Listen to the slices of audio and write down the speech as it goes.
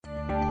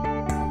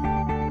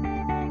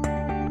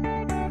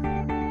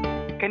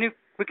Can you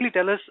quickly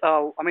tell us,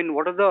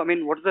 what is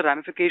the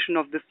ramification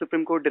of this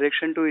Supreme Court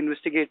direction to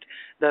investigate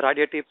the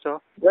Radia tapes, sir?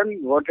 Well,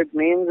 what it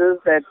means is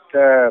that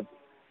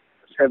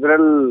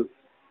several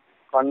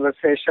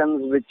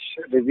conversations which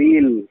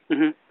reveal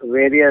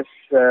various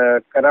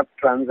corrupt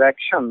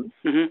transactions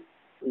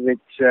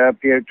which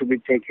appear to be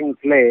taking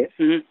place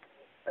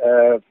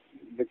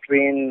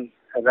between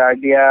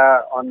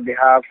Radia on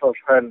behalf of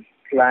her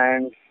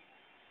clients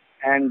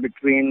and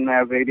between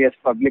various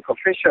public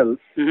officials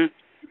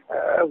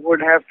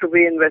would have to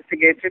be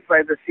investigated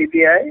by the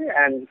CBI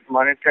and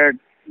monitored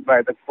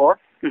by the court.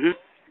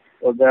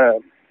 So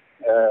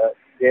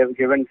they have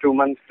given 2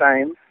 months'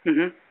 time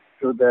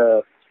to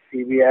the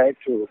CBI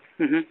to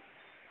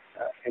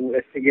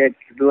investigate,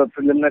 do a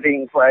preliminary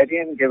inquiry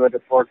and give a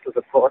report to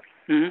the court.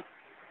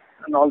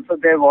 And also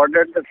they have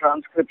ordered the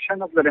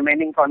transcription of the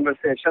remaining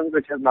conversations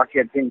which have not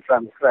yet been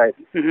transcribed.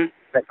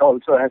 That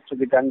also has to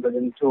be done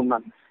within 2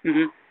 months.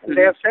 And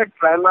they have said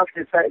prima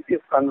facie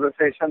these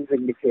conversations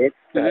indicate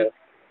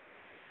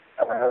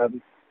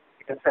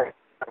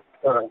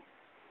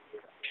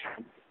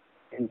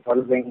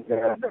involving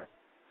the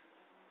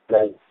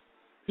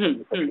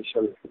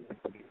officials.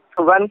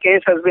 So one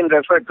case has been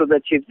referred to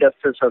the Chief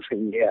Justice of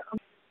India,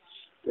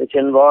 which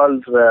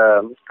involves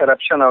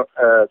corruption of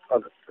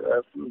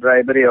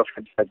bribery of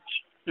a judge,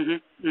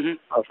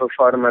 of a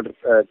former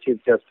Chief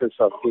Justice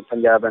of the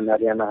Punjab and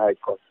Haryana High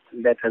Court.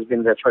 That has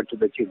been referred to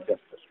the Chief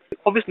Justice.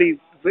 Obviously,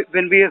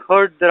 when we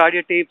heard the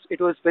Radia tapes, it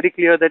was very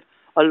clear that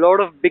a lot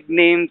of big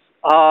names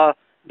are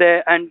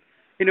there, and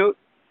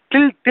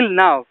till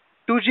now,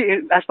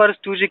 2G, as far as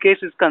 2G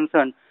case is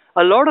concerned,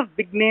 a lot of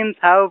big names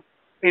have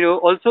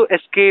also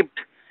escaped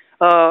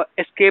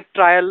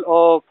trial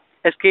or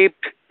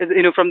escaped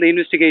from the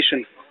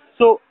investigation.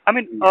 So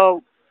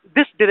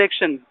this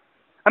direction,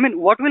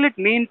 what will it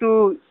mean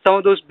to some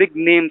of those big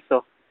names,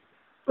 sir?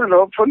 Well,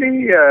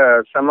 hopefully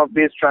some of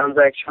these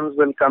transactions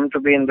will come to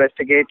be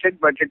investigated,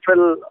 but it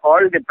will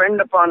all depend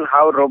upon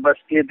how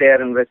robustly they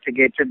are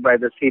investigated by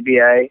the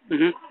CBI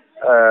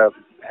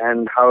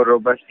and how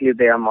robustly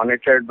they are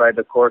monitored by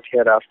the court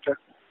hereafter.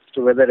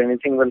 So whether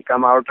anything will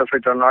come out of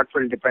it or not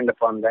will depend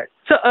upon that.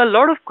 So a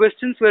lot of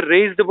questions were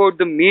raised about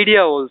the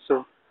media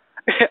also.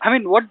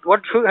 What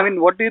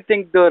do you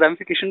think the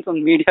ramifications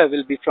on media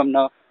will be from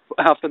now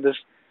after this?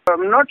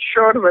 I'm not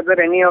sure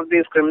whether any of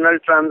these criminal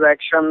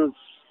transactions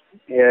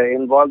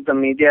involve the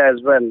media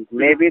as well.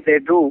 Maybe they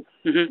do.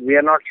 We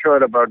are not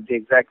sure about the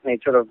exact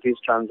nature of these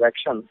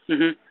transactions.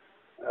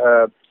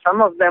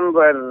 Some of them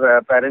were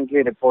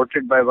apparently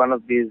reported by one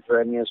of these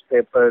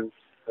newspapers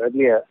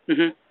earlier,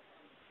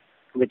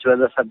 which was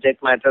the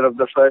subject matter of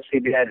the first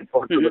CBI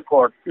report to the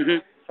court.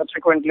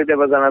 Subsequently, there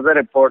was another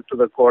report to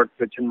the court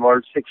which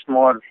involved 6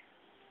 more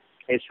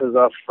cases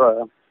of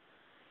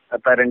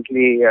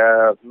apparently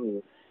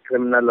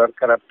criminal or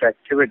corrupt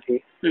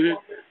activity.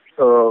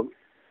 So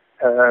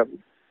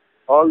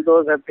all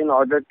those have been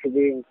ordered to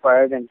be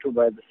inquired into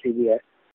by the CBI.